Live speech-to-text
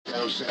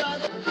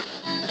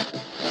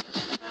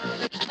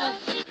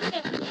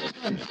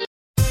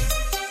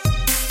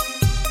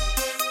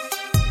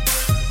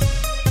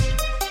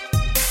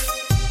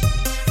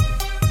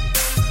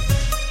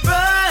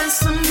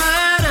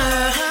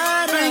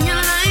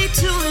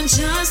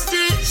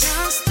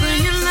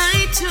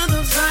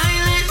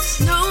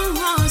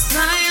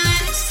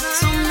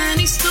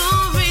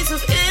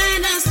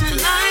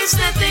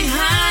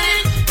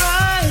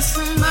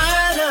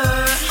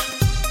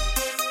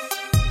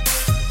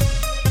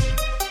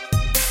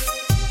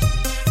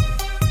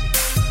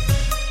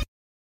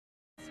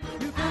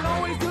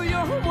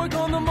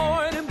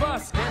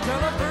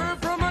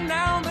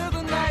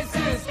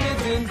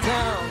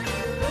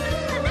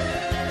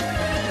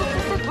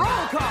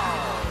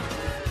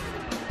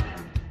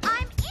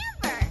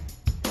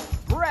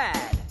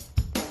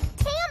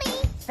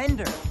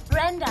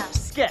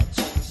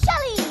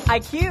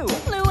IQ,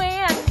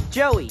 Luann,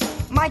 Joey,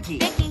 Mikey,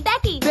 Vicky,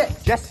 Becky, Vic,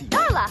 Jesse,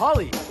 Darla,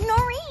 Holly,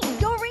 Noreen,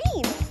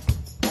 Doreen.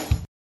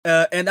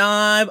 And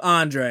I'm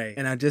Andre,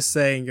 and I'm just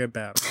saying you're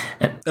Battle.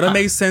 It'll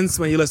make sense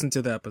when you listen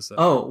to the episode.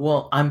 Oh,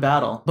 well, I'm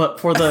Battle. But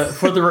for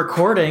the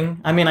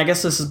recording, I mean, I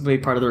guess this is a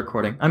big part of the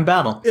recording. I'm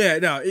Battle. Yeah,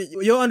 no,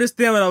 you'll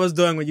understand what I was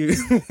doing when you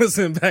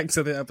listen back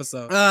to the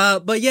episode.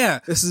 But yeah,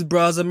 this is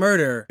Bros of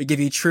Murder. We give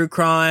you true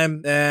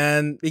crime,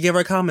 and we give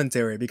our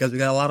commentary, because we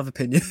got a lot of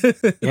opinions.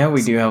 Yeah,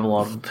 we do have a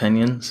lot of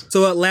opinions.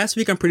 So last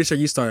week, I'm pretty sure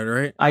you started,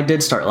 right? I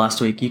did start last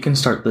week. You can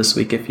start this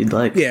week if you'd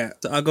like. Yeah,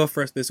 so I'll go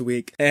first this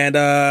week. And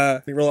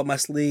let me roll up my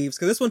sleeves,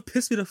 because this one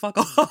pissed me the fuck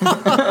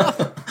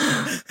off.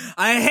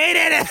 I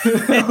hated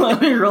it.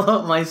 Let me roll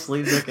up my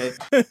sleeves, okay.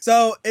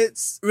 So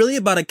it's really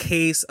about a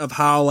case of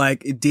how like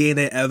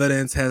DNA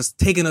evidence has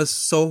taken us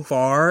so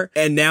far,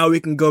 and now we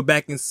can go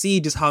back and see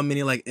just how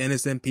many like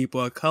innocent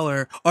people of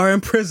color are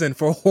in prison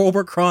for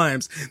horrible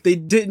crimes they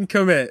didn't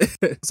commit.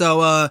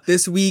 So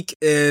this week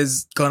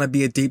is gonna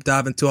be a deep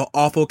dive into an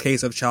awful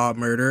case of child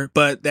murder,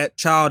 but that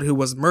child who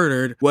was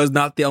murdered was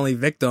not the only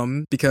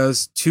victim,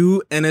 because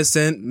two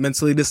innocent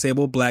mentally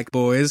disabled black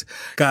boys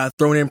got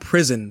thrown in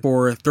prison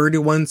for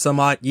 31 some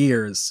odd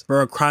years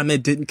for a crime they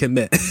didn't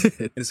commit.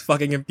 It's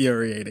fucking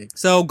infuriating.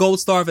 So gold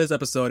star for this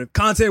episode.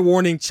 Content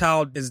warning,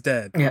 child is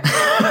dead. Yeah.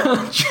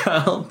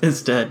 Child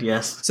is dead,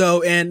 yes.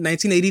 So in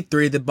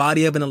 1983, the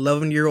body of an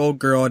 11-year-old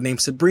girl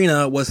named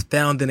Sabrina was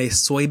found in a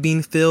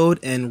soybean field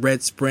in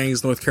Red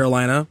Springs, North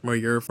Carolina, where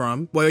you're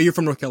from. Well, you're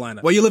from North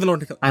Carolina. Well, you live in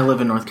North Carolina. I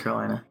live in North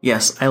Carolina.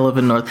 Yes, I live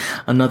in North.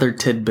 Another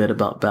tidbit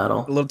about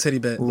Battle. A little titty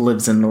bit.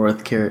 Lives in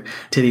North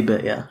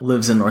Tidbit, yeah.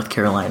 Lives in North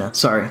Carolina.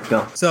 Sorry,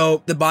 go.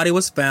 So the body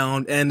was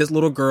found, and this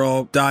little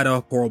girl died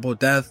a horrible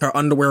death. Her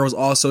underwear was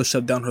also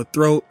shoved down her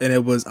throat, and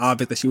it was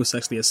obvious that she was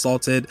sexually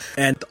assaulted.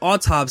 And the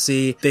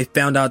autopsy, they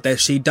found out that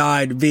she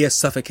died via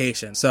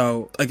suffocation.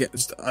 So again,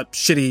 just a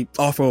shitty,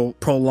 awful,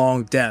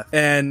 prolonged death.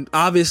 And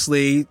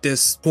obviously,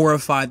 this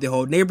horrified the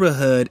whole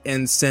neighborhood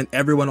and sent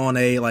everyone on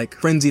a like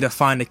frenzy to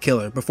find a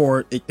killer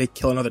before they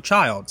kill another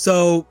child.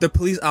 So the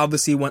police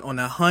obviously went on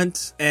a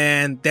hunt,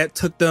 and that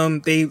took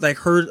them. They like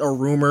heard a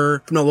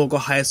rumor from the local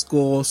high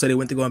school, so they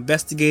went to go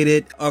investigate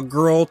it. A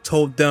girl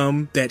told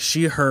them that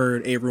she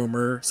heard a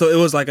rumor, so it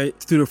was like a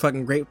through the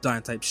fucking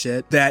grapevine type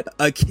shit, that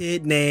a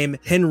kid named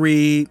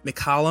Henry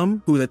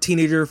McCallum, who was a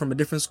teenager from a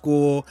different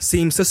school,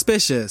 seemed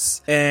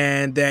suspicious,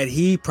 and that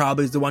he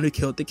probably is the one who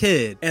killed the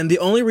kid. And the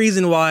only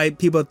reason why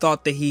people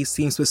thought that he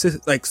seemed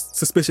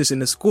suspicious in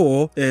the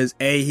school is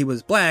A, he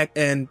was black,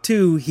 and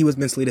two, he was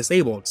mentally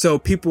disabled. So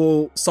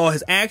people saw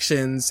his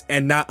actions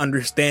and not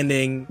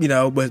understanding, you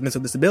know, what his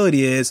mental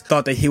disability is,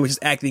 thought that he was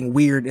just acting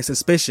weird and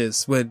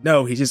suspicious, when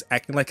no, he's just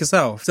acting like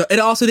himself. So it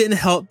also didn't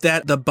help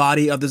that the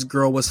body of this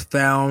girl was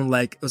found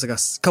like, it was like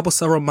a couple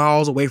several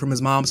miles away from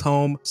his mom's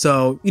home.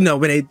 So, you know,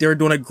 when they were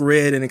doing a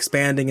grid and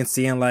expanding and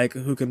seeing like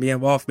who can be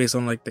involved based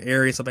on like the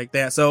area and stuff like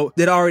that. So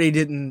it already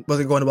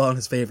wasn't going well in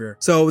his favor.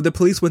 So the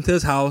police went to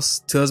his house,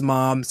 to his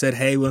mom, said,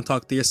 hey, we want to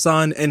talk to your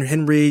son. And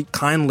Henry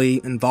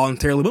kindly and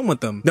voluntarily went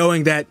with them,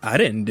 knowing that I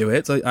didn't do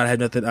it. So I have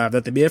nothing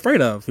to be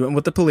afraid of. He went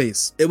with the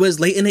police. It was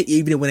late in the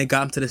evening when they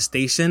got him to the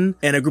station,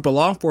 and a group of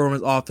law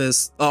enforcement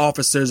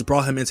officers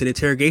brought him into the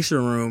interrogation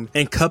room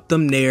and kept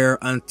them there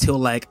until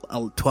like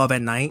 12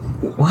 at night.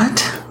 What?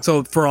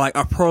 So for like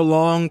a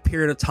prolonged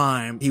period of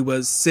time, he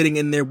was sitting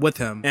in there with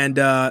him, and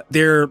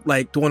they're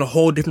like doing a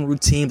whole different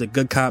routine, the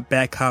good cop,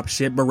 bad cop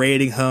shit,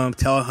 berating him,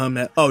 telling him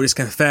that, oh, just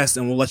confess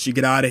and we'll let you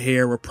get out of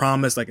here. We're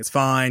promised, like, it's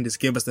fine. Just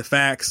give us the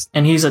facts.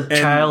 And he's a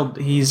child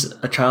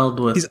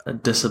with a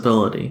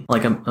disability,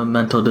 like a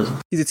mental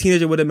disability. He's a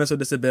teenager with a mental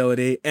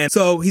disability. And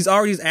so he's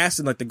already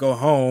asking like to go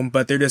home,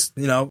 but they're just,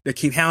 you know, they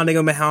keep hounding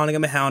him,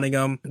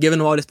 giving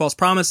him all these false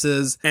promises.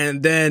 sources.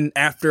 And then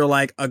after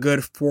like a good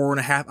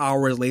 4.5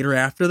 hours later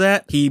after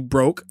that, he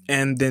broke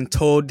and then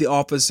told the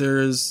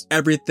officers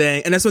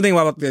everything. And that's one thing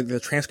about the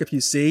transcript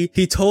you see.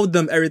 He told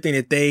them everything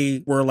that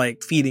they were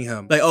like feeding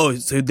him. Like, oh,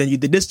 so then you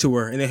did this to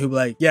her. And then he'd be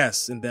like,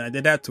 yes. And then I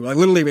did that to her. Like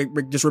literally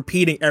just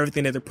repeating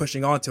everything that they're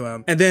pushing onto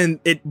him. And then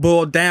it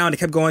boiled down. It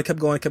kept going.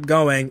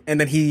 And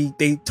then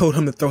they told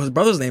him to throw his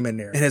brother's name in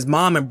there. And his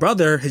mom and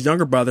brother, his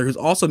younger brother, who's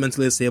also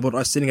mentally disabled,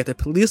 are sitting at the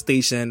police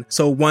station.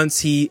 So once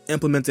he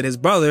implemented his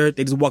brother,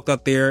 they just walked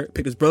up there,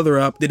 picked his brother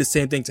up, did the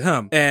same thing to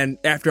him. And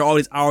after all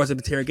these hours of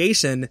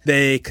interrogation,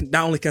 they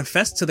not only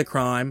confessed to the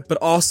crime, but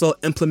also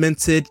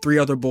implemented 3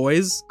 other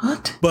boys.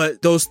 What?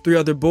 But those 3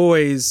 other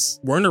boys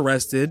weren't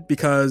arrested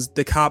because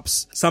the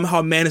cops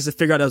somehow managed to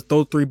figure out that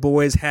those 3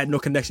 boys had no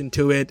connection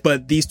to it.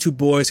 But these 2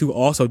 boys who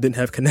also didn't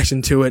have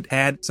connection to it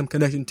had some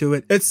connection to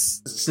it.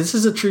 This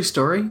is a true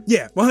story?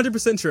 Yeah,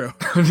 100% true.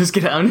 I'm just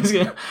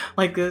gonna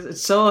like,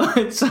 it's so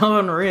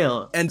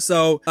unreal. And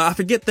so I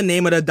forget the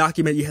name of the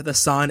document you have to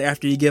sign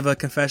after you give a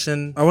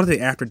confession. I want to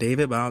say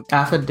affidavit, but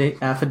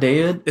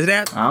affidavit? Is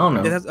that? I don't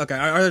know. Okay,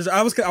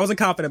 I wasn't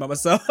confident about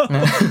myself.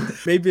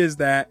 Maybe it's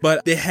that.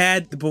 But they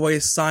had the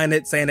boys sign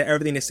it saying that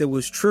everything they said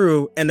was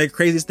true. And the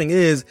craziest thing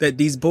is that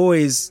these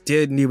boys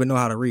didn't even know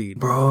how to read.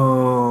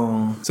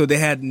 Bro. So they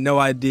had no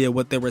idea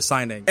what they were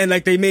signing. And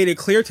like they made it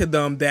clear to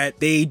them that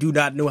they do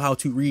not know how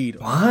to read.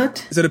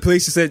 What? So the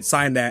police just said,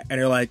 sign that. And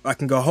they're like, I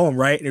can go home,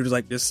 right? And they're just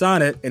like, just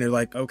sign it. And they're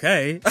like,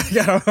 okay.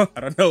 I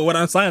don't know what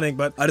I'm signing,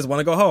 but I just want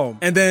to go home.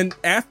 And then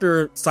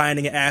after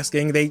signing and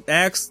asking, they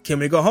asked, can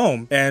we go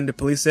home? And the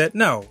police said,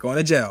 no, going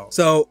to jail.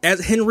 So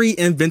as Henry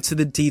invented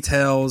the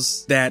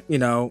details that,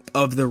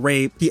 of the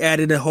rape, he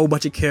added a whole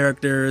bunch of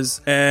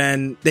characters,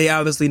 and they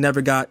obviously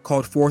never got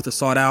called forth or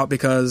sought out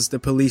because the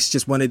police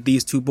just wanted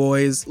these 2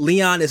 boys.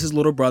 Leon is his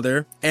little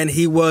brother, and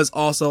he was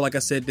also, like I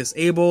said,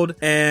 disabled,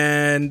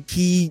 and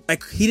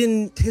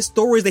his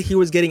stories that he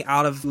was getting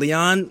out of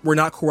Leon were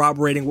not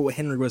corroborating what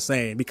Henry was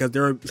saying, because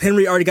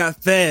Henry already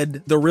got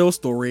fed the real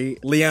story.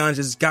 Leon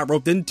just got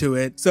roped into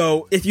it.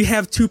 So if you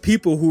have 2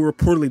 people who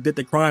reportedly did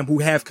the crime who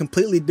have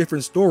completely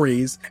different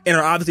stories and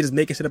are obviously just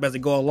making shit up as they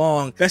go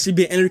along, that should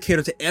be an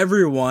indicator to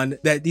everyone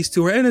that these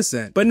 2 are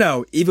innocent. But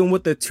no, even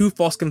with the 2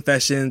 false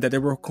confessions that they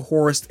were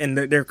coerced and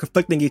they're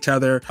conflicting each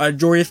other, a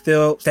jury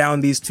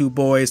found these 2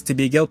 boys to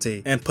be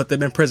guilty and put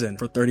them in prison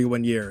for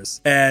 31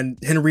 years. And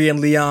Henry and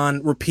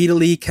Leon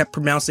repeatedly kept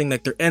pronouncing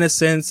like their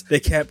innocence. They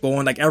kept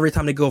going, like every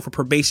time they go for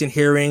probation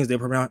hearings, they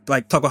talk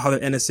about how they're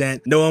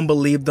innocent. No one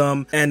believed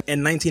them. And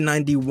in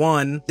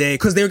 1991,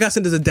 because they got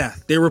sentenced to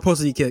death, they were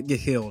supposed to get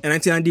killed. In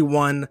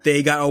 1991,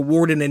 they got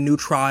awarded a new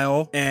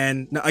trial,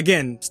 and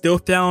again, still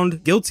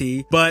found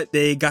guilty, but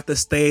they got to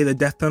stay the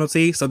death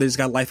penalty, so they just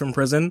got life in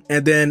prison.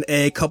 And then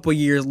a couple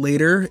years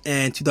later,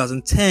 in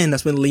 2010,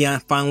 that's when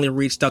Leon finally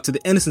reached out to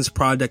the Innocence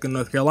Project in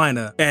North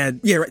Carolina. And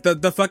yeah, right,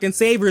 the fucking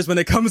saviors when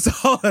it comes to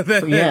all of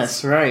this.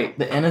 Yes, right.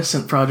 The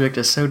Innocent Project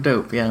is so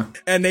dope, yeah.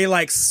 And they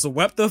like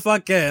swept the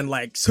fuck in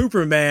like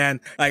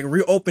Superman, like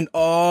reopened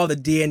all the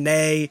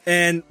DNA,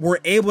 and were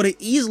able to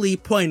easily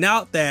point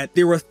out that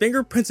there were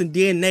fingerprints and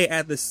DNA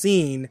at the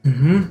scene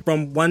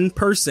from one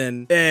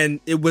person, and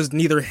it was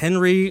neither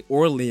Henry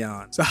or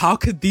Leon. So how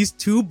could these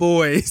 2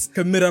 boys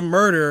commit a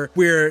murder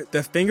where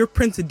the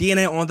fingerprints and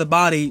DNA on the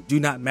body do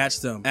not match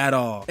them at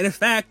all? And in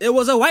fact, it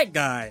was a white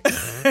guy.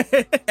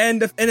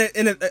 And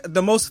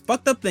the most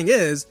fucked up thing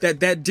is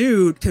that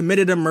dude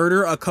committed a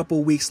murder a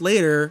couple weeks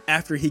later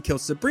after he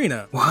killed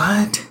Sabrina.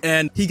 What?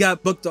 And he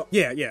got booked up.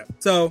 Yeah.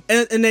 So,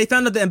 and they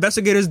found that the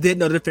investigators did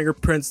know the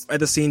fingerprints at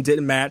the scene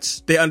didn't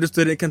match. They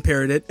understood it and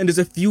compared it. And just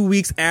a few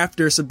weeks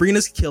after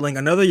Sabrina's killing,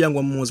 another young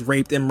woman was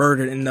raped and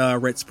murdered in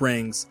Red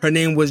Springs. Her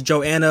name was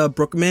Joanna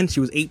Brookman. She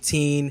was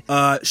 18.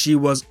 She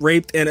was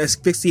raped and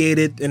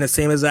asphyxiated in the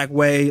same exact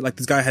way. Like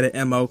this guy had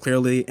an MO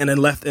clearly, and then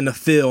left in the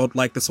field,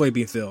 like the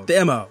soybean field.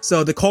 The MO.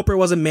 So the culprit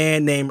was a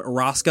man named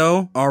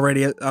Roscoe.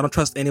 Already, I don't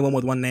trust anyone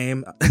with one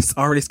name. It's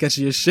already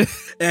sketchy as shit.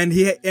 And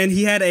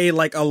he had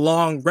a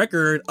long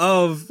record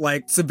of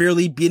like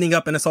severely beating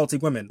up and assaulting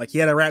women. Like he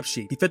had a rap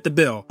sheet. He fit the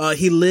bill.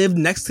 He lived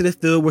next to the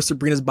field where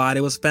Sabrina's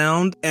body was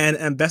found, and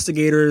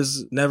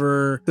investigators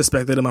never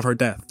suspected him of her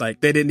death.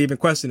 Like they didn't even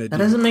question it. That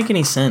doesn't make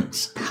any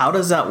sense. How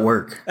does that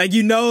work? Like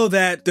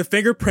that the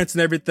fingerprints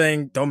and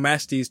everything don't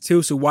match these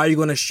 2. So why are you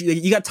going to shoot?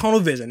 You got tunnel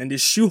vision and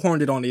just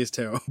shoehorned it on these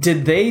 2.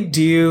 Did they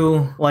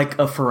do like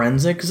a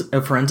forensics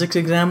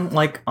exam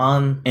like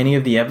on any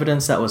of the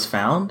evidence that was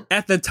found?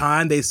 At the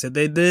time, they said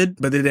they did,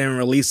 but they didn't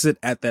release it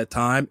at that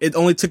time. It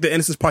only took the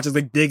Innocence Project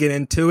like digging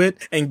into it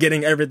and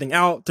getting everything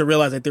out to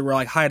realize that they were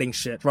like hiding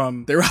shit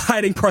they were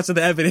hiding parts of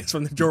the evidence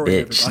from the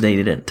jury. Bitch, they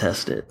didn't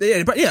test it.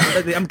 Yeah,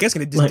 I'm guessing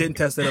they just didn't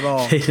test it at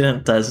all. They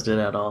didn't test it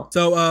at all.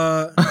 So,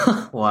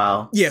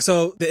 wow. Yeah,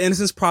 so the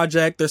Innocence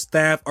Project, their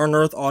staff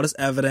unearthed all this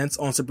evidence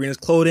on Sabrina's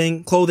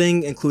clothing,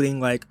 including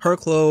like her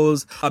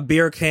clothes, a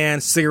beer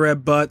can,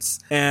 cigarette butts,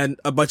 and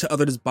a bunch of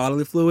other just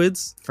bodily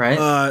fluids.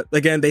 Right.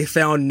 Again, they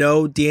found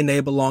no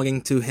DNA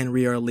belonging to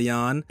Henry or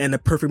Leon, and the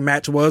perfect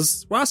match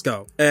was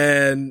Roscoe.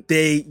 And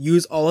they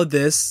used all of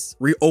this,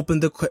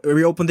 reopened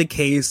the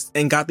case, case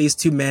and got these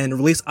two men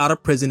released out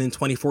of prison in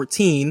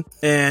 2014.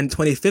 And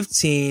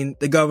 2015,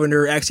 the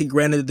governor actually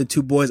granted the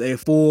two boys a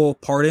full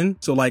pardon.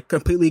 So like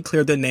completely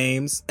cleared their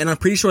names. And I'm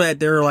pretty sure that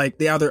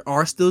they either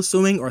are still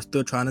suing or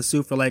still trying to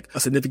sue for like a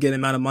significant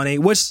amount of money,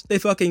 which they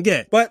fucking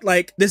get. But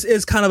like, this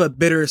is kind of a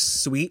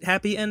bittersweet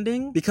happy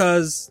ending,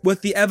 because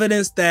with the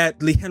evidence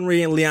that Lee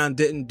Henry and Leon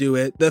didn't do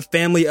it, the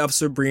family of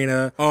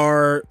Sabrina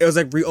it was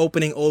like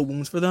reopening old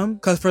wounds for them.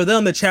 Cause for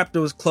them, the chapter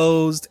was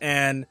closed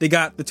and they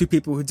got the two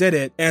people who did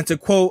it. And to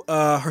quote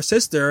her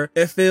sister,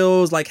 it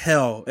feels like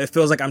hell. It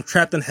feels like I'm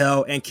trapped in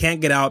hell and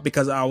can't get out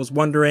because I was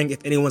wondering if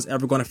anyone's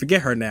ever going to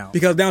forget her now.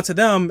 Because down to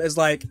them, it's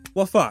like,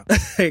 well, fuck.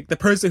 Like, the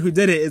person who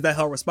did it is that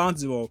hell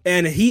responsible.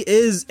 And he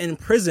is in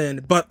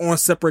prison, but on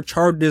separate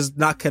charges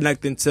not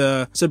connecting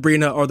to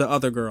Sabrina or the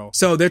other girl.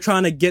 So they're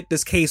trying to get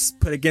this case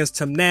put against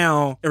him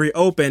now and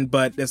reopened,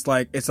 but it's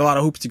like, it's a lot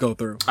of hoops to go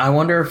through. I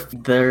wonder if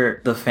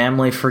the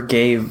family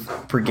forgave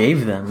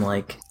them.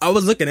 Like, I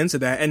was looking into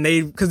that, and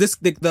because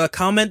the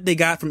comment they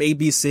got from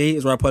ABC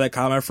is where I put that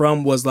comment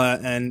from, was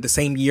and the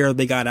same year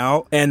they got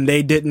out, and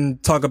they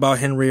didn't talk about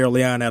Henry or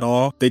Leon at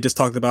all. They just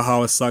talked about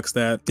how it sucks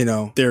that, you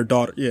know, their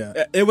daughter.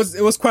 Yeah, it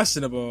was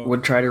questionable.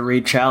 Would try to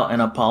reach out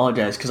and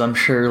apologize, because I'm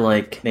sure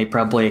like they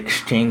probably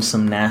exchanged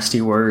some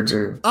nasty words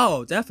or.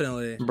 Oh,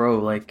 definitely, bro.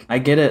 Like, I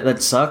get it.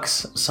 That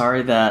sucks.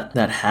 Sorry that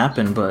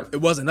happened, but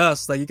it wasn't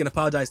us. Like, you can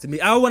apologize to me.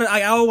 I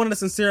wanted a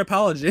sincere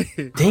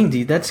apology. Dang,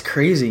 dude, that's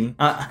crazy.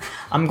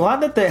 I'm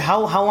glad that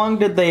how long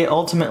did they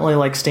ultimately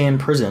like stay in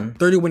prison?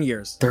 31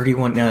 years.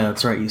 31. No,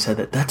 that's right. You said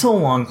that. That's a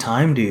long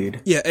time,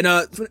 dude. Yeah,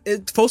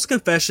 and false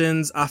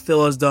confessions, I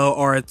feel as though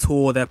are a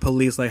tool that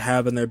police like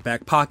have in their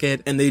back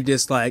pocket, and they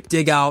just like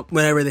dig out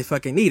whenever they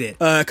fucking need it.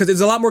 Because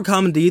it's a lot more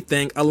common than you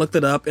think. I looked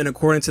it up, and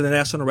according to the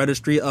National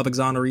Registry of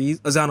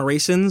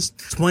Exonerations,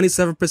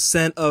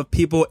 27% of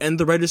people in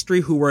the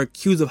registry who were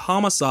accused of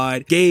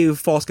homicide gave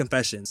false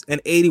confessions,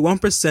 and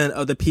 81%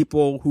 of the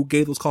people who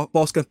gave those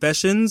false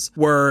confessions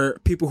were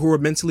people who were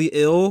mentally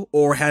ill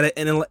or had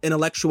an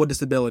intellectual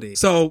disability.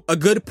 So a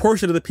good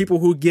portion of the people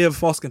who give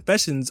false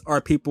confessions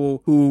are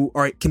people who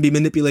can be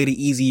manipulated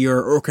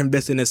easier or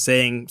convinced into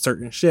saying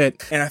certain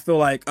shit. And I feel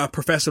like a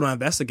professional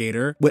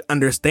investigator would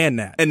understand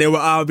that, and they will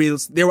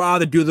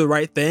either do the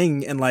right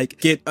thing and like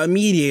get a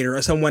mediator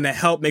or someone to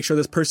help make sure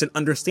this person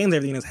understands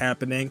everything that's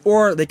happening,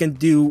 or they can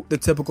do the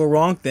typical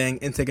wrong thing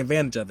and take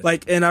advantage of it.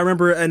 Like, and I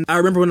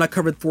remember when I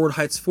covered Ford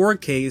Heights 4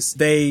 case,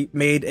 they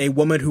made a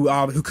woman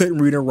who couldn't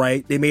read or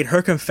write, they made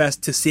her confess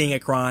to seeing a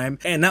crime,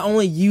 and not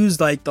only used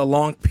like the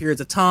long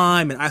periods of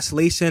time and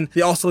isolation,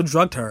 they also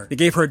drugged her. They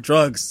gave her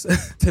drugs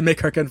to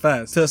make her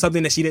confess to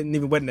something that she didn't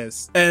even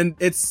witness. And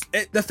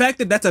the fact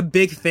that that's a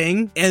big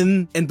thing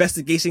in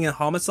investigation and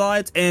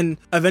homicides, and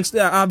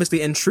eventually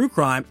obviously in true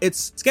crime,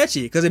 it's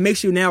sketchy because it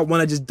makes you now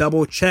want to just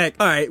double check,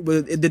 all right,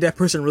 did that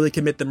person really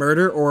commit the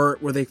murder, or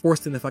were they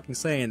forced into fucking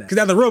saying that? Because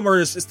now the real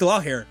murder is still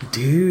out here.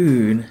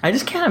 Dude, I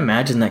just can't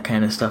imagine that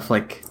kind of stuff.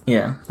 Like,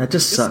 yeah, that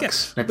just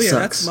sucks. That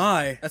sucks.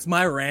 That's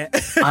my rant.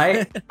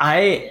 I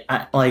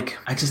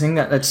just think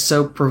that's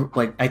so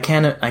I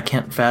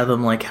can't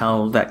fathom like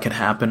how that could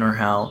happen, or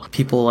how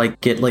people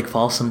like get like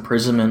false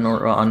imprisonment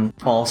or on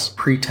false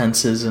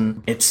pretenses,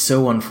 and it's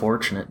so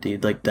unfortunate,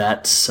 dude. Like,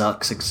 that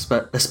sucks,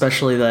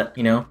 especially that,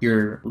 you know,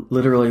 you're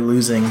literally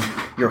losing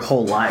your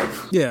whole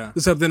life. Yeah,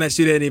 something that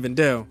she didn't even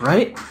do.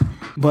 Right?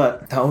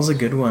 But that was a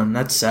good one.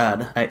 That's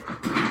sad.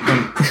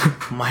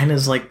 Mine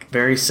is like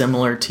very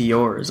similar to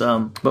yours.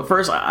 But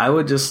first, I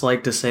would just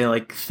like to say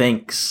like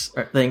thanks,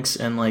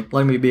 and like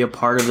letting me be a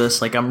part of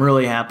this. Like, I'm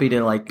really happy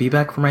to like be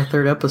back for my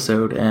 3rd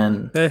episode,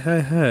 and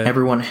hey.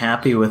 everyone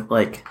happy with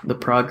like the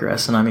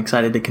progress, and I'm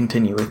excited to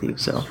continue with you.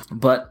 So,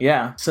 but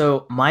yeah.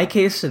 So my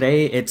case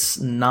today, it's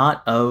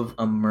not of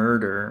a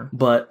murder,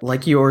 but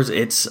like yours,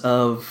 it's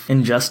of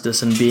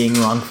injustice and being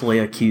wrongfully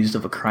accused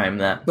of a crime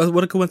that. But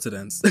what a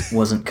coincidence.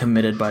 Wasn't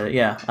committed by it.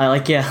 Yeah.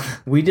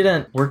 We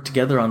didn't work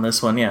together on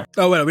this one. Yeah.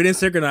 Oh, wait, we didn't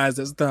synchronize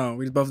this. No,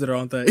 we both did our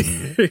own thing.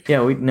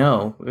 Yeah,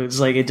 it was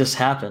like it just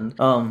happened.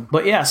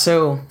 But yeah,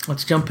 so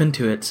let's jump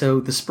into it. So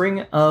the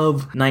spring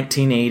of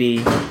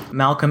 1980,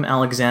 Malcolm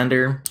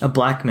Alexander, a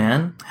black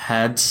man,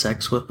 had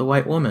sex with a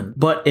white woman.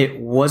 But it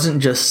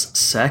wasn't just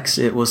sex,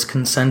 it was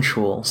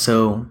consensual.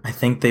 So I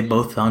think they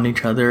both found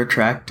each other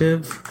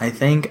attractive. I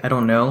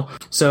don't know.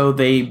 So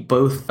they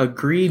both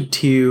agreed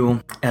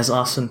to, as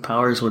Austin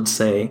Powers would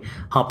say,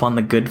 hop on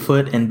the good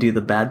foot and do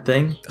the bad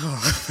thing.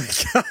 Oh my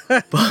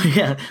god. But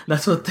yeah,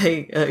 that's what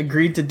they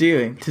agreed to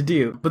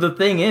do. But the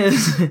thing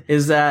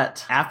is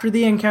that after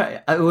the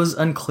encounter, it was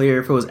unclear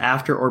if it was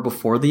after or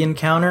before the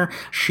encounter,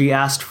 she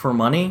asked for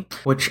money,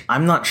 which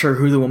I'm not sure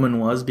who the woman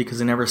was because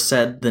they never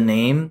said the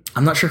name.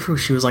 I'm not sure if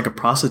she was like a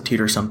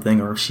prostitute or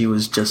something, or if she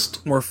was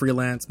just more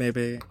freelance,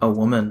 maybe a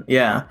woman.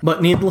 Yeah.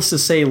 But needless to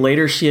say,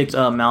 later she accused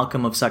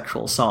Malcolm of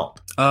sexual assault.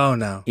 Oh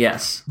no.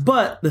 Yes.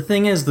 But the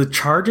thing is, the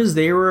charges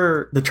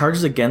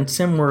against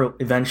him were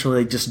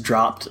eventually just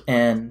dropped,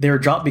 and they were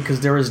dropped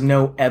because there was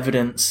no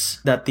evidence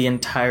that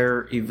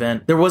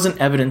there wasn't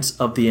evidence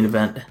of the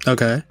event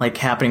like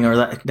happening, or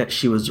that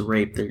she was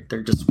raped.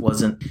 There just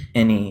wasn't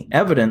any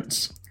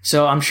evidence.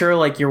 So I'm sure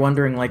like you're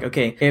wondering like,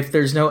 okay, if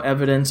there's no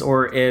evidence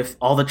or if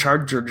all the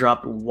charges are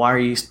dropped, why are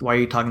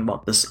you talking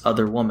about this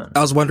other woman?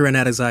 I was wondering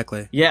that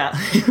exactly. Yeah.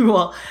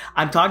 Well,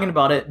 I'm talking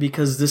about it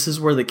because this is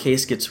where the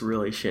case gets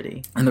really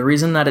shitty. And the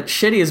reason that it's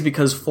shitty is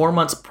because 4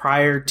 months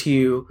prior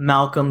to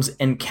Malcolm's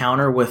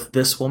encounter with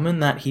this woman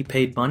that he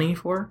paid money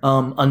for,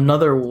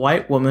 another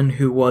white woman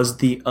who was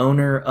the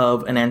owner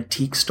of an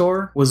antique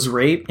store was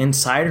raped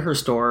inside her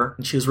store.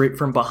 And she was raped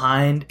from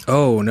behind.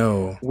 Oh,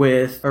 no.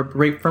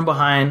 Raped from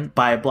behind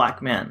by a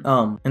black man.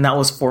 And that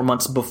was 4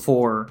 months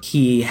before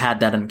he had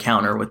that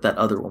encounter with that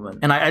other woman.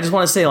 And I just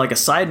want to say, like a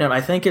side note,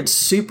 I think it's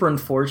super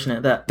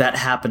unfortunate that that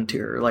happened to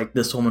her. Like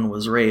this woman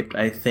was raped,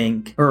 I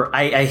think. Or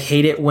I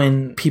hate it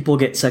when people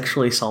get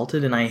sexually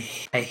assaulted, and I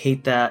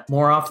hate that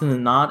more often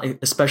than not,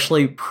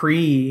 especially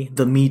pre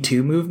the Me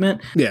Too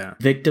movement. Yeah.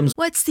 Victims.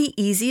 What's the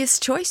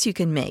easiest choice you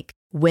can make?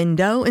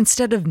 Window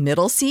instead of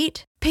middle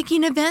seat?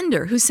 Picking a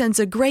vendor who sends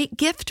a great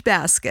gift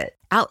basket?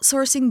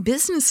 Outsourcing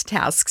business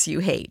tasks you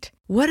hate?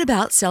 What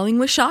about selling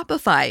with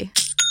Shopify?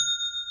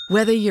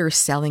 Whether you're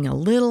selling a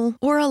little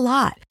or a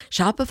lot,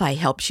 Shopify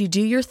helps you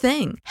do your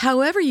thing,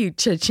 however you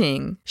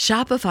cha-ching.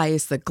 Shopify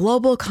is the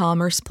global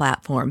commerce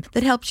platform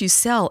that helps you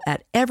sell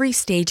at every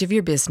stage of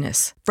your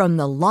business. From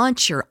the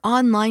launch your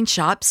online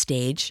shop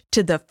stage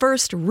to the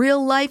first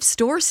real-life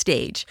store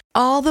stage,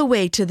 all the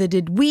way to the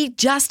did we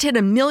just hit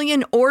 1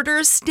 million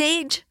orders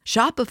stage.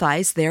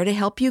 Shopify's there to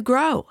help you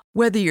grow.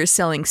 Whether you're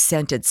selling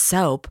scented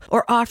soap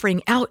or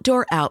offering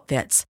outdoor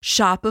outfits,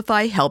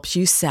 Shopify helps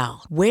you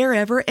sell.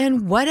 Wherever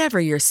and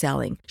whatever you're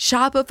selling,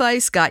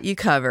 Shopify's got you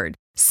covered.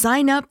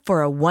 Sign up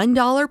for a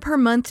 $1 per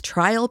month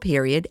trial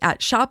period at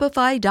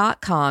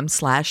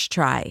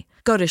shopify.com/try.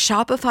 Go to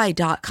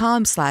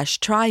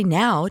shopify.com/try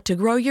now to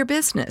grow your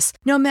business,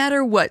 no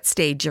matter what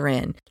stage you're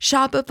in.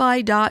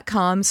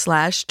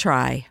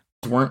 Shopify.com/try.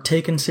 Weren't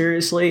taken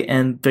seriously,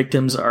 and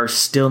victims are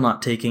still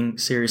not taken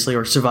seriously,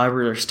 or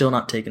survivors are still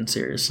not taken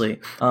seriously.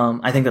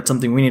 I think that's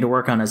something we need to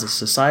work on as a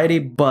society,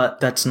 but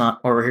that's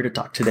not what we're here to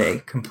talk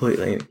today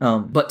completely.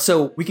 But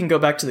so we can go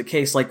back to the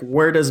case, like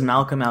where does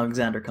Malcolm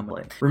Alexander come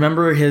in?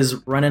 Remember his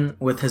run-in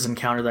with his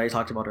encounter that I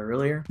talked about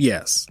earlier?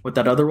 Yes. With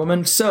that other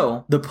woman?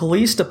 So the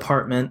police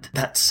department,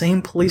 that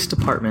same police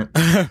department,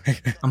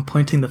 I'm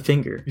pointing the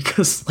finger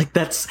because like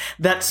that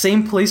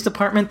same police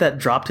department that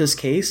dropped his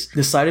case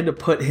decided to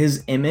put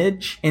his image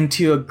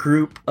into a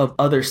group of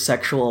other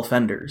sexual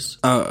offenders.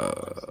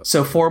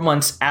 So 4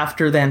 months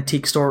after the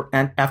antique store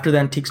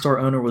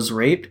owner was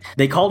raped,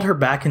 they called her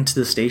back into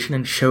the station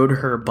and showed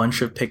her a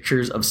bunch of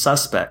pictures of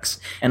suspects.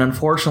 And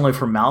unfortunately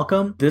for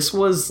Malcolm, this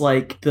was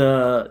like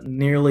the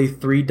nearly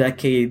 3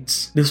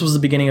 decades. This was the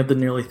beginning of the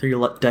nearly 3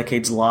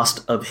 decades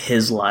lost of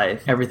his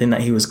life. Everything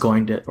that he was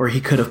going to, or he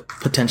could have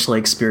potentially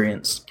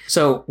experienced.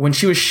 So when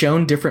she was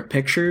shown different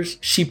pictures,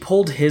 she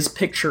pulled his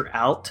picture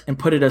out and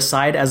put it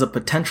aside as a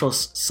potential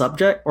subject,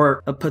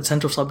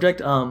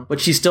 but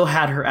she still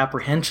had her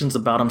apprehensions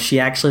about him. She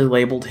actually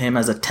labeled him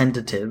as a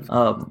tentative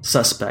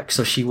suspect,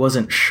 so she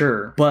wasn't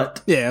sure.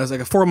 But yeah, it was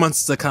like 4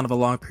 months is a kind of a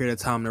long period of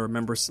time to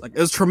remember. Like, it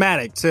was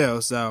traumatic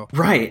too, so.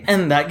 Right,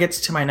 and that gets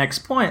to my next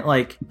point.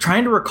 Like,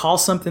 trying to recall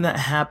something that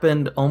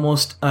happened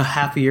almost a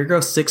half a year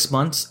ago, 6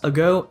 months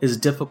ago, is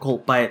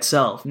difficult by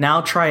itself. Now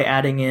try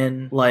adding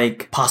in,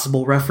 like,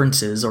 possible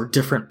references or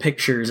different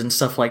pictures and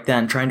stuff like that,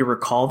 and trying to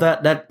recall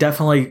that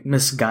definitely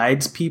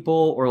misguides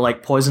people, or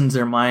like poisons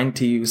their mind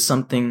to use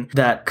something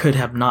that could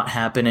have not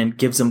happened and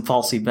gives them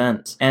false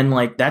events. And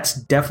like that's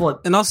definitely,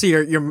 and also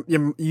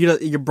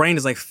your brain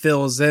is like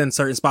fills in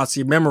certain spots of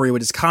your memory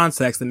with its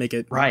context to make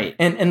it right.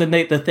 And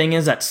the thing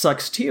is that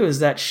sucks too is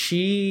that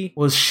she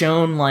was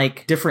shown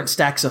like different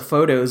stacks of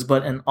photos,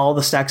 but in all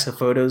the stacks of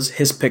photos,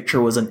 his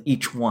picture was in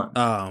each one.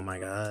 Oh my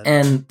god!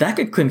 And that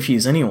could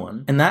confuse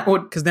anyone. And that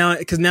would because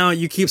now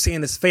you keep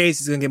seeing his face,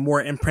 he's gonna get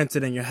more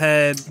imprinted in your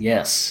head.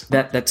 Yes,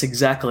 that's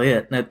exactly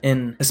it.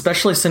 And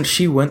especially since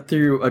she went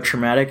through a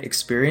traumatic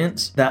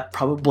experience, that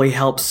probably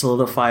helped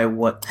solidify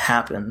what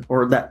happened,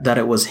 or that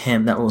it was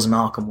him, that was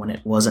Malcolm when it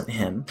wasn't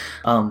him.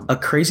 A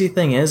crazy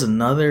thing is,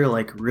 another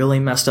like really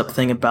messed up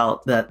thing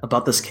about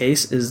this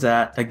case is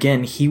that,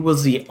 again, he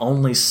was the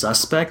only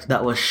suspect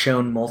that was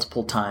shown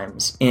multiple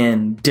times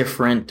in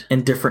different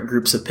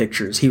groups of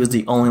pictures. He was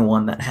the only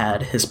one that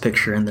had his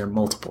picture in there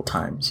multiple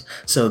times.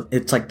 So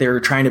it's like they were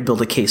trying to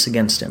build a case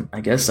against him.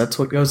 I guess that's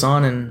what goes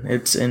on, and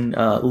it's in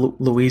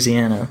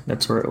Louisiana.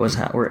 That's where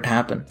it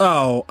happened.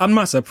 Oh, I'm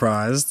not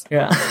surprised.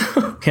 Yeah.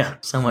 Yeah,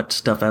 so much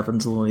stuff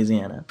happens in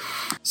Louisiana.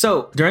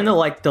 So during the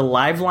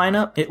live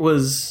lineup, it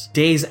was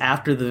days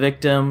after the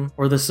victim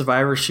or the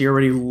survivor. She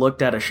already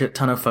looked at a shit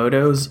ton of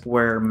photos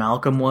where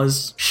Malcolm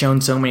was shown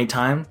so many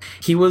times.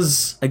 He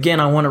was, again,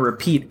 I want to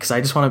repeat because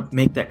I just want to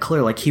make that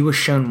clear. Like, he was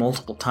shown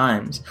multiple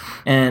times,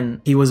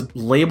 and he was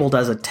labeled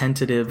as a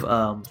tentative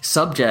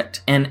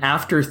subject. And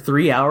after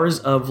 3 hours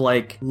of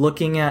like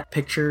looking at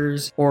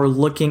pictures or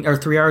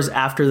 3 hours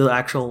after the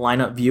actual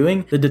lineup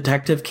viewing, the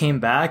detective came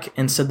back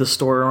and said the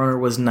store owner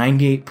was was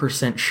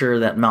 98% sure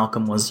that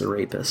Malcolm was the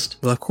rapist.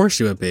 Well, of course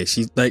she would be.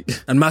 She's like,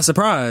 I'm not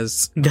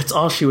surprised. That's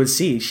all she would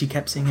see. She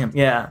kept seeing him.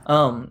 Yeah.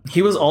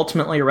 He was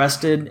ultimately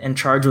arrested and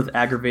charged with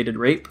aggravated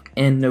rape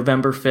in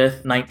November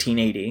 5th,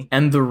 1980.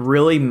 And the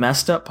really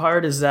messed up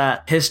part is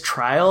that his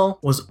trial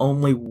was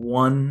only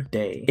 1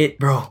 day.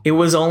 It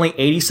was only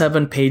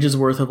 87 pages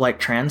worth of like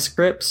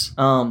transcripts.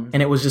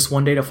 And it was just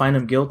 1 day to find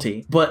him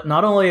guilty. But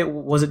not only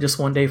was it just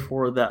 1 day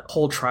for that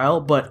whole trial,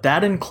 but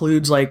that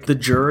includes like the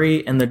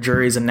jury and the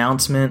jury's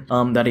announcement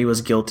that he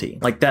was guilty.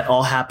 Like that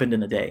all happened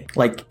in a day.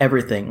 Like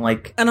everything.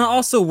 Like, and I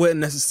also wouldn't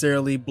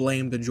necessarily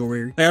blame the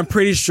jury. Like, I'm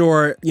pretty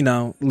sure, you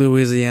know,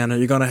 Louisiana,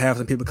 you're gonna have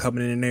some people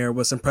coming in there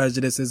with some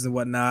prejudices and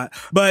whatnot.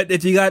 But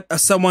if you got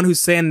someone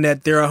who's saying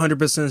that they're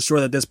 100% sure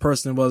that this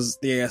person was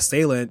the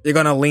assailant, you're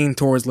gonna lean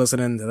towards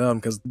listening to them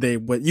because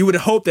you would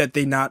hope that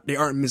they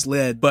aren't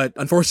misled. But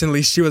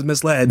unfortunately, she was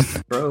misled.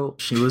 Bro,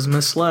 she was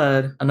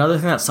misled. Another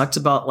thing that sucks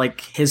about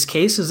like his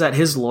case is that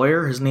his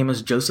lawyer, his name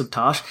is Joseph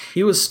Tosh,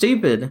 he was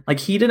stupid. Like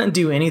he didn't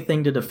do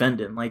anything to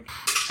defend him. Like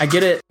I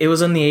get it. It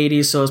was in the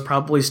 80s, so it's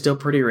probably still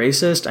pretty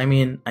racist. I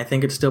mean, I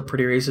think it's still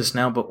pretty racist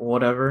now, but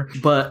whatever.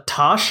 But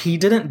Tosh, he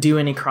didn't do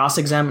any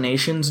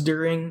cross-examinations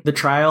during the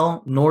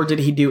trial, nor did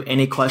he do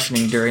any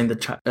questioning during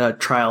the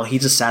trial. He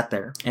just sat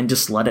there and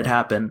just let it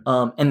happen.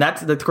 And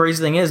that's the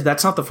crazy thing is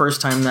that's not the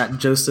first time that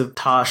Joseph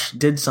Tosh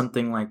did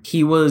something like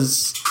he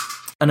was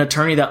an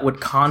attorney that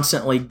would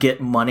constantly get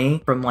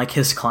money from like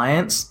his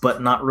clients,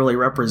 but not really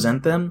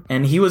represent them.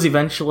 And he was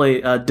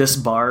eventually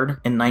disbarred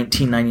in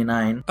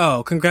 1999.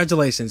 Oh,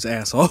 congratulations,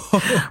 asshole.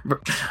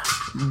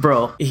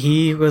 Bro,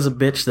 he was a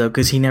bitch though,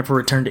 because he never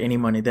returned any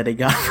money that he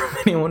got from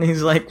anyone.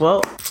 He's like,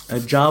 well, a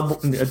job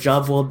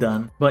well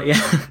done. But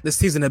yeah. This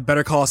season of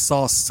Better Call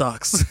Saul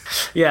sucks.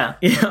 Yeah.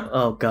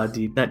 Oh god,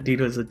 dude. That dude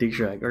was a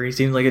douchebag, or he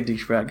seems like a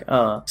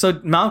douchebag. So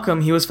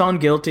Malcolm, he was found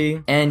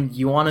guilty, and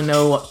you want to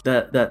know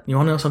you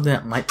want to know something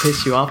that might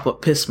piss you off,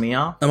 but pissed me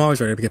off? I'm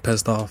always ready to get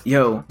pissed off.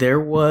 Yo, there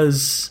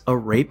was a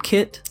rape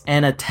kit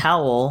and a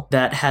towel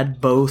that had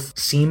both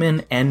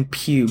semen and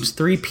pubes,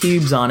 3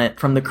 pubes on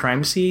it from the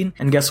crime scene.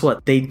 And guess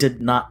what? They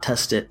did not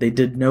test it. They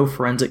did no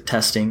forensic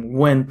testing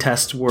when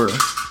tests were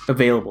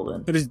available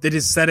then. They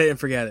just set it and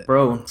forget it.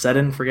 Bro, set it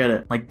and forget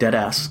it. Like dead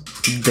ass.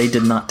 They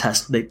did not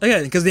test.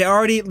 Again, because they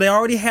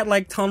already had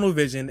like tunnel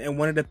vision and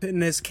wanted to pin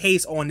this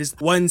case on this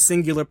one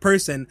singular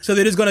person. So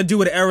they're just gonna do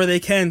whatever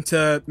they can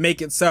to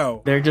make it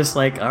so. They're just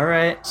like, all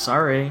right,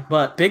 sorry.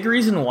 But big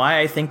reason why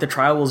I think the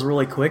trial was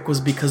really quick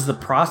was because the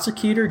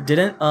prosecutor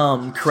didn't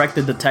correct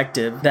the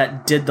detective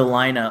that did the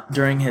lineup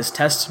during his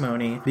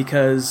testimony,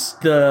 because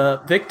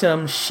the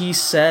victim, she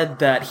said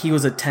that he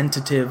was a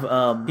tentative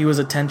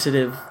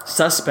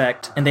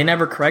suspect, and they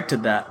never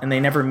corrected that, and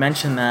they never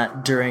mentioned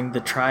that during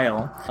the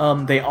trial.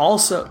 They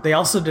also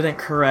didn't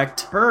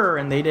correct her,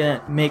 and they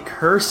didn't make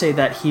her say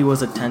that he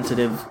was a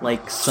tentative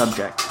like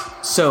subject.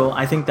 So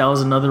I think that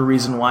was another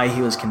reason why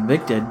he was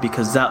convicted,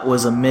 because that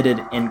was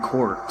omitted in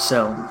court.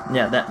 So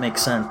yeah, that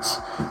makes sense.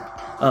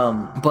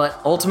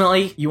 But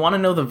ultimately, you want to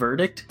know the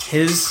verdict?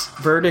 His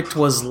verdict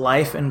was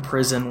life in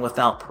prison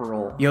without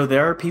parole. Yo,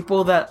 there are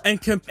people that...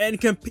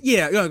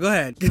 Yeah, go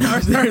ahead.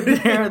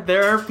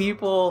 there are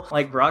people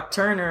like Brock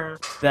Turner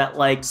that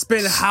like...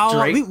 Spent how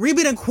long? We've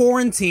been in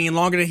quarantine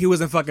longer than he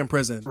was in fucking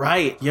prison.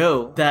 Right,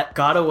 yo. That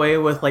got away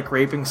with like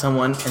raping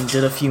someone and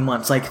did a few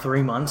months, like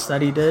 3 months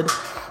that he did.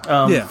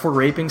 For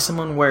raping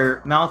someone,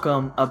 where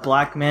Malcolm, a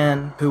black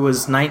man who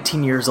was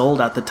 19 years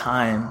old at the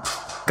time,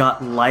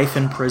 got life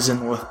in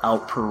prison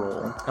without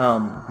parole.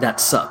 That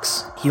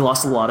sucks. He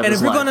lost a lot of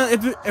his life.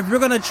 And if you're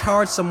gonna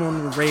charge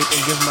someone with rape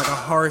and give them like a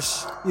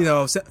harsh,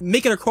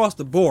 make it across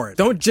the board.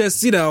 Don't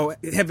just,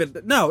 have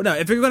it. No.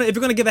 If you're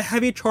gonna give a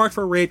heavy charge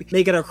for rape,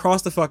 make it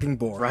across the fucking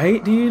board.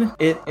 Right, dude?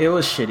 It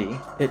was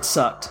shitty. It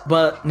sucked.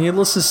 But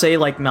needless to say,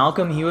 like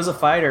Malcolm, he was a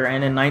fighter,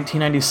 and in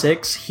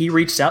 1996, he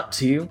reached out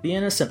to the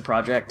Innocent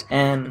Project,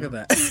 and look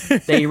at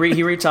that. he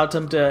reached out to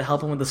him to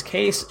help him with this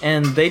case,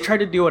 and they tried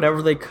to do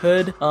whatever they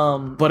could.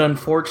 But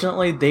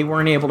unfortunately, they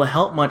weren't able to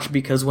help much,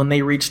 because when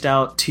they reached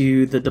out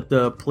to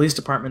the police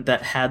department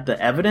that had the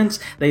evidence,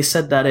 they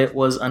said that it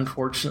was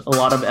unfortunate. A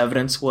lot of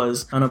evidence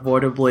was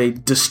unavoidably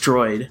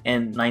destroyed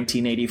in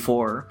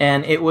 1984.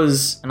 And it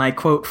was, and I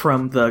quote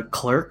from the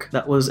clerk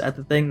that was at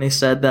the thing, they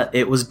said that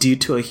it was due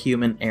to a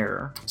human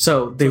error.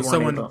 So they weren't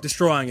someone able,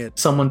 destroying it.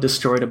 Someone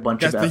destroyed a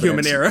bunch of evidence. That's the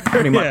human error.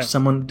 Pretty much. Yeah.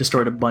 Someone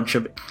destroyed a bunch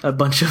of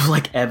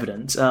like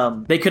evidence.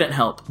 They couldn't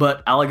help.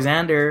 But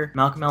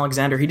Malcolm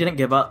Alexander, he didn't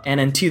give up. And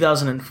in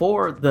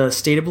 2004, the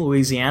state of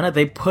Louisiana,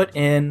 they put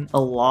in a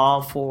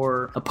law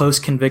for a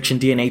post-conviction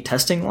DNA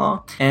testing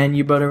law. And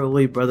you better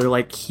believe, brother,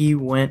 like he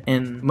went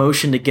in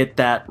motion to get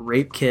that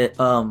rape kit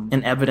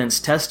and evidence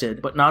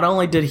tested. But not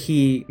only did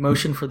he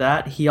motion for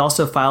that, he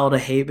also filed a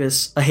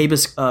habeas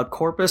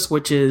corpus,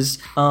 which is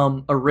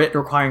a writ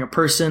requiring a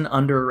person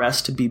under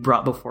arrest to be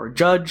brought before a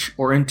judge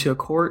or into a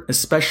court,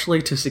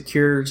 especially to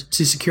secure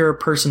a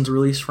person's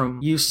release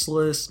from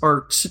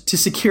to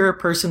secure a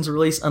person's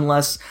release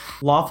unless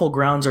lawful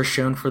grounds are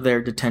shown for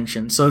their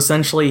detention. So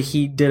essentially,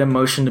 he did a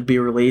motion to be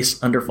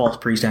released under false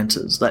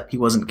pretenses that he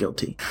wasn't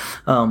guilty,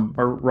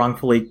 or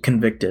wrongfully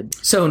convicted.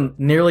 So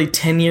nearly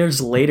 10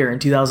 years later, in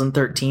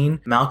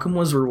 2013, Malcolm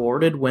was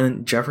rewarded when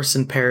the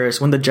Jefferson Parish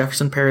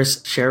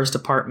Sheriff's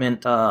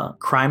Department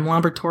crime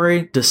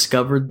laboratory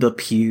discovered the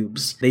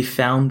pubes. They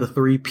found the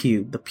 3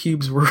 pubes. The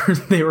pubes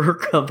they were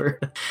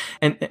recovered.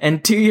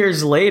 And 2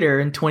 years later,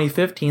 in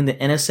 2015, the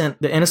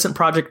Innocent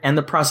Project and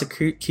the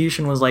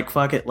prosecution was like,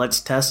 fuck it,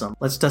 let's test them.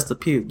 Let's test the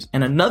pubes.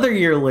 And another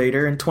year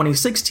later, in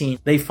 2016,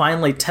 they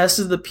finally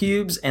tested the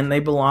pubes, and they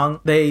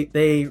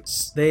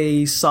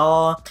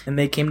saw and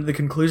they came to the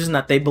conclusion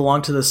that they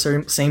belonged to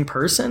the same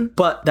person,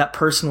 but that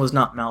person was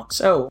not Malcolm.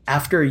 So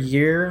after a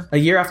year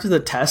after the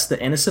test,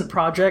 the Innocent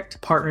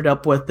Project partnered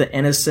up with the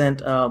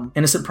Innocent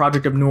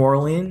Project of New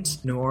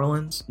Orleans,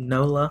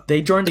 NOLA.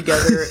 They joined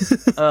together,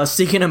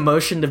 seeking a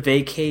motion to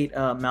vacate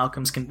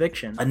Malcolm's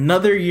conviction.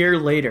 Another year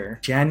later,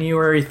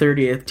 January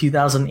 30th,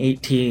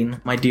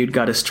 2018, my dude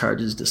got his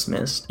charges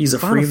dismissed. He's a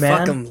free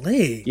man. Fucking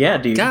late. Yeah,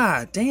 dude.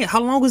 God damn.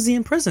 How long was he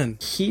in prison?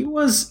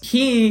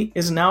 He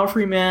is now a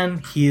free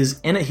man. He's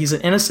an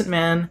innocent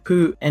man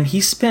and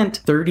he spent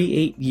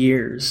 38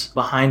 years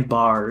behind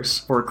bars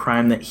for a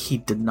crime that he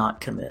did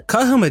not commit.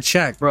 Cut him a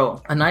check.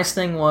 Bro, a nice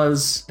thing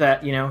was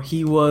that,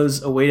 he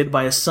was awaited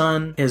by his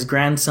son, his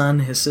grandson,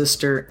 his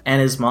sister,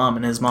 and his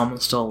mom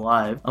was still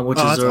alive, which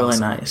is really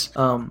awesome. nice.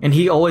 And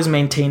he always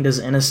maintained his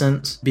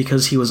innocence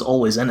because he was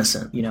always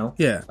innocent,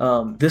 Yeah.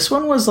 This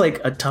one was like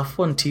a tough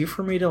one too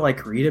for me to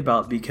like read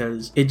about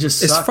because it just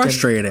sucked. It's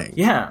frustrating.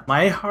 Yeah,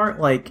 my heart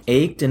like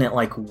ached and it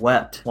like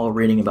wept while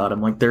reading about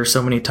him. Like there are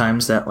so many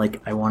times that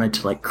like I wanted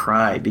to like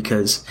cry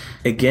because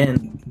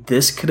again,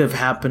 this could have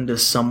happened to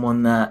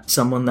someone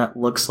that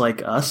looks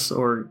like us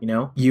or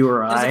you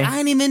or I. I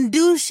didn't even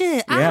do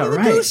shit. Yeah, I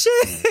didn't even do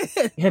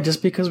shit. Yeah,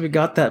 just because we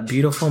got that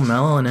beautiful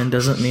melanin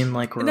doesn't mean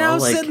like we're now all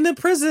like sitting in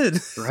prison.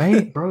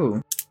 right,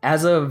 bro.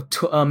 As of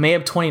May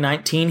of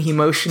 2019, he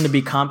motioned to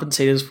be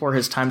compensated for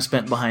his time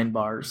spent behind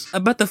bars. I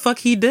bet the fuck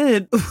he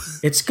did.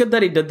 It's good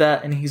that he did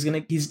that, and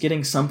he's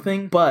getting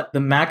something. But the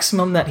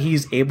maximum that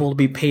he's able to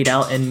be paid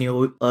out in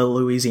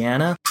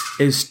Louisiana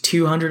is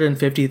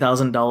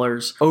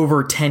 $250,000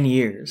 over 10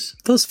 years.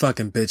 Those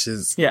fucking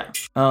bitches. Yeah.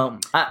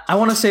 I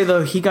want to say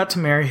though, he got to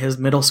marry his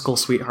middle school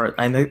sweetheart.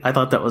 I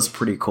thought that was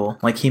pretty cool.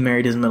 Like he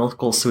married his middle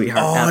school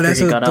sweetheart. Oh, that's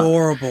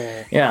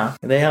adorable. Yeah,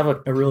 they have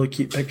a really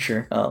cute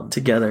picture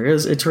together.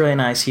 It's really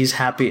nice. He's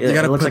happy. You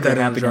gotta it looks put like that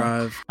they're in happy.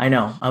 Drive. I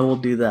know. I will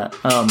do that.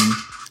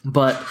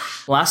 But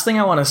last thing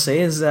I want to say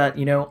is that,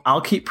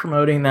 I'll keep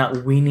promoting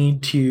that we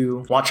need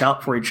to watch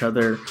out for each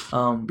other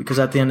because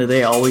at the end of the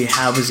day, all we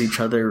have is each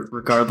other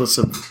regardless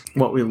of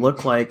what we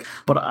look like.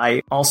 But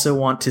I also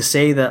want to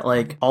say that,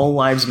 like, all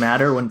lives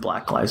matter when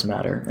Black lives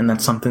matter. And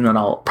that's something that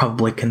I'll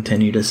probably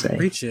continue to say.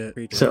 Preach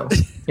it. So,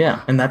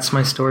 yeah. And that's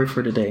my story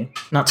for today.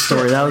 Not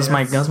story. That was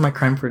my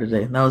crime for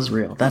today. That was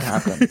real. That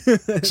happened.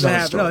 It's not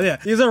a story. No, yeah.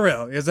 These are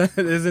real. This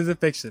isn't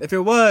fiction. If it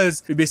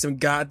was, it'd be some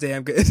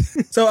goddamn good.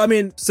 So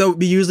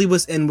we usually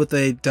was in with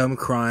a dumb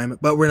crime,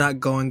 but we're not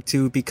going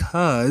to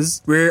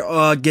because we're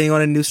getting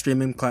on a new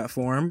streaming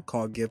platform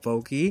called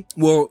Givoki.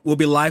 We'll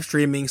be live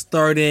streaming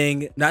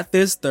starting not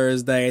this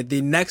Thursday,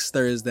 the next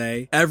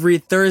Thursday, every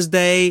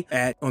Thursday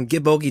on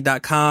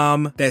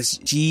Givoki.com. That's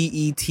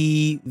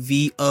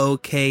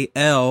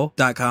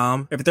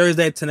GETVOKL.com. Every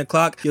Thursday at 10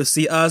 o'clock, you'll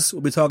see us.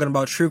 We'll be talking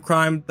about true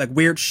crime, like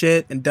weird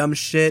shit and dumb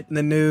shit in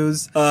the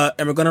news.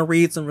 And we're gonna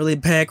read some really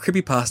bad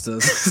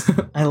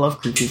creepypastas. I love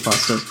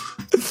creepypastas.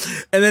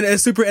 And then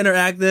it's super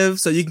interactive,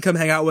 so you can come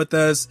hang out with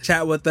us,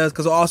 chat with us,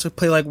 because we'll also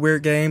play like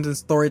weird games and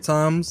story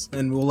times,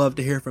 and we'll love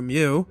to hear from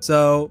you.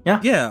 So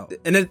yeah.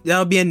 And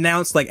that'll be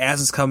announced like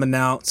as it's coming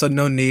out, so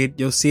no need.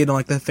 You'll see it on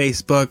like the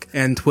Facebook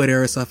and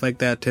Twitter and stuff like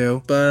that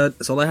too. But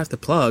that's all I have to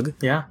plug.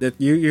 Yeah.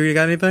 You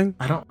got anything?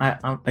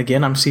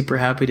 I'm super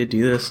happy to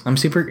do this. I'm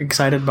super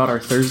excited about our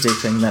Thursday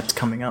thing that's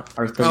coming up.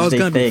 Our Thursday it's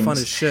gonna things. be fun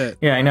as shit.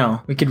 Yeah, I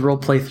know. We could role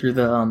play through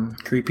the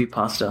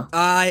creepypasta.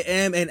 I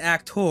am an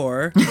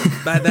actor.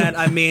 By that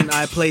I mean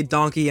I played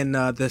Donkey in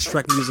the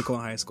Shrek musical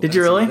in high school. Did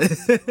you really?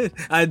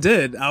 I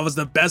did. I was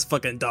the best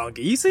fucking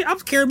Donkey. You see, I'm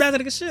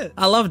charismatic as shit.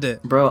 I loved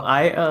it. Bro,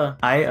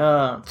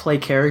 I play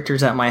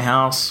characters at my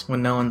house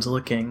when no one's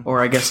looking,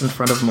 or I guess in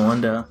front of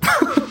Melinda.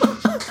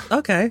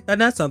 Okay, and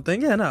that's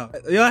something. Yeah, no,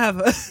 we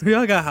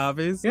all got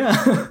hobbies.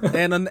 Yeah.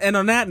 and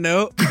on that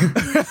note,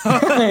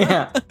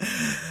 Yeah.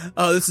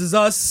 This is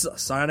us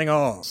signing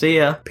off. See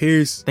ya.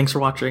 Peace. Thanks for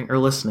watching or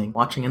listening.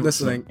 Watching and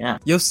listening. Yeah.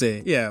 You'll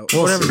see. Yeah.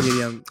 We'll Whatever see.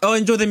 medium. Oh,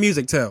 enjoy the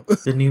music too.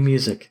 The new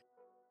music.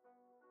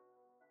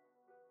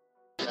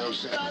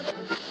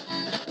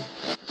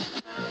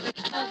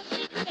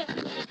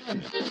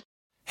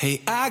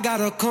 Hey, I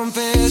got a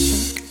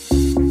confession.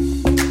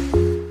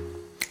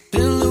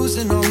 Been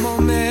losing all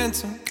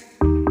momentum.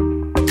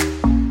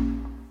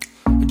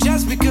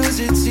 Just because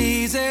it's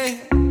easy,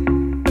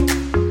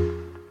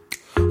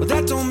 well,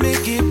 that don't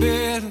make it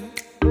better.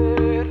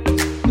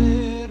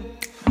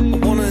 I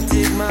wanna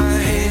dig my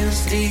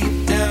hands deep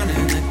down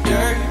in the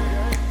dirt.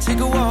 Take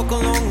a walk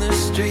along the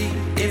street.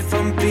 If I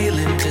I'm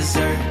feeling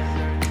dessert.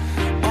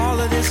 All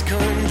of this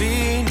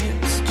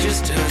convenience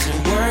just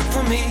doesn't work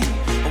for me.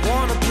 I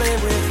wanna play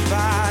with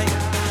fire,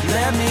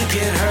 let me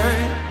get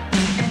hurt.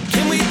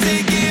 Can we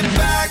take it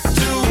back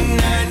to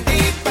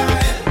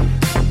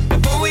 95?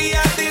 Before we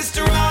had this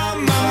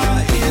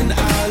drama in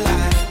our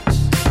lives,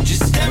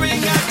 just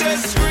staring at the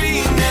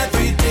screen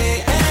every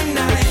day and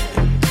night.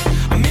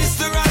 I miss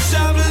the rush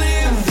of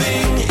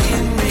living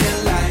in real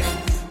life.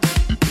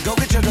 Go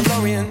get your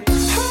DeLorean.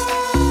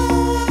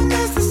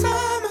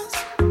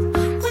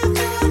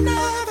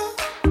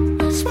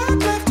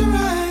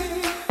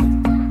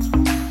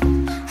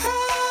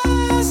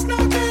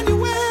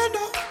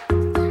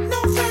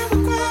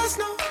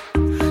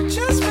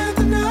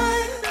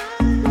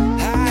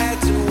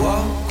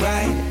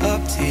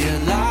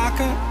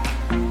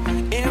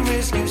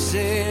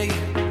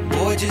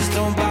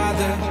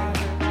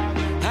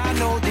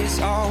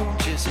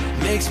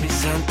 Makes me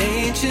sound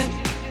ancient,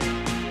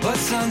 but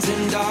sons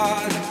and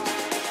daughters,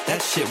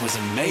 that shit was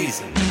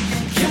amazing.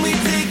 Can we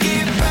take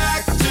it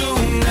back to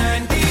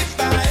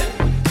 95?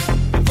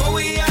 Before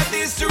we had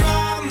this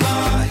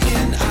drama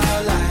in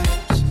our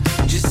lives,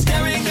 just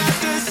staring at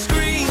the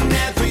screen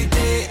every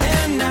day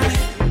and night.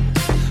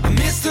 I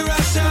miss the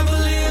rush of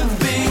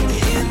living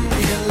in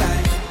real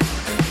life.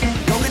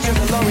 Go get your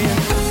DeLorean.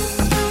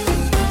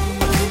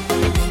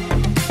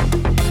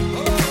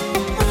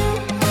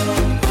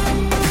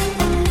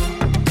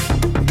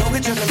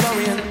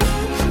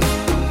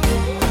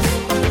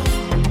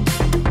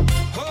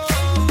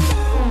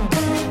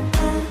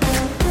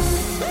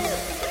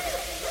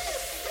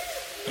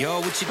 Yo,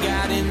 what you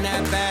got in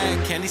that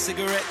bag? Candy,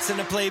 cigarettes,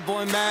 and a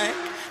Playboy mag.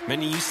 Man,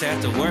 you used to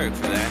have to work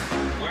for that.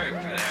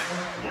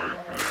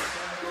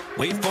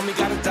 Wait for me,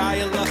 gotta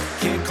dial up.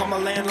 Can't call my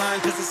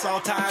landline cause it's all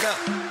tied up.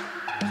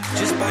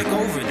 Just bike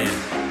over then.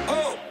 Oh.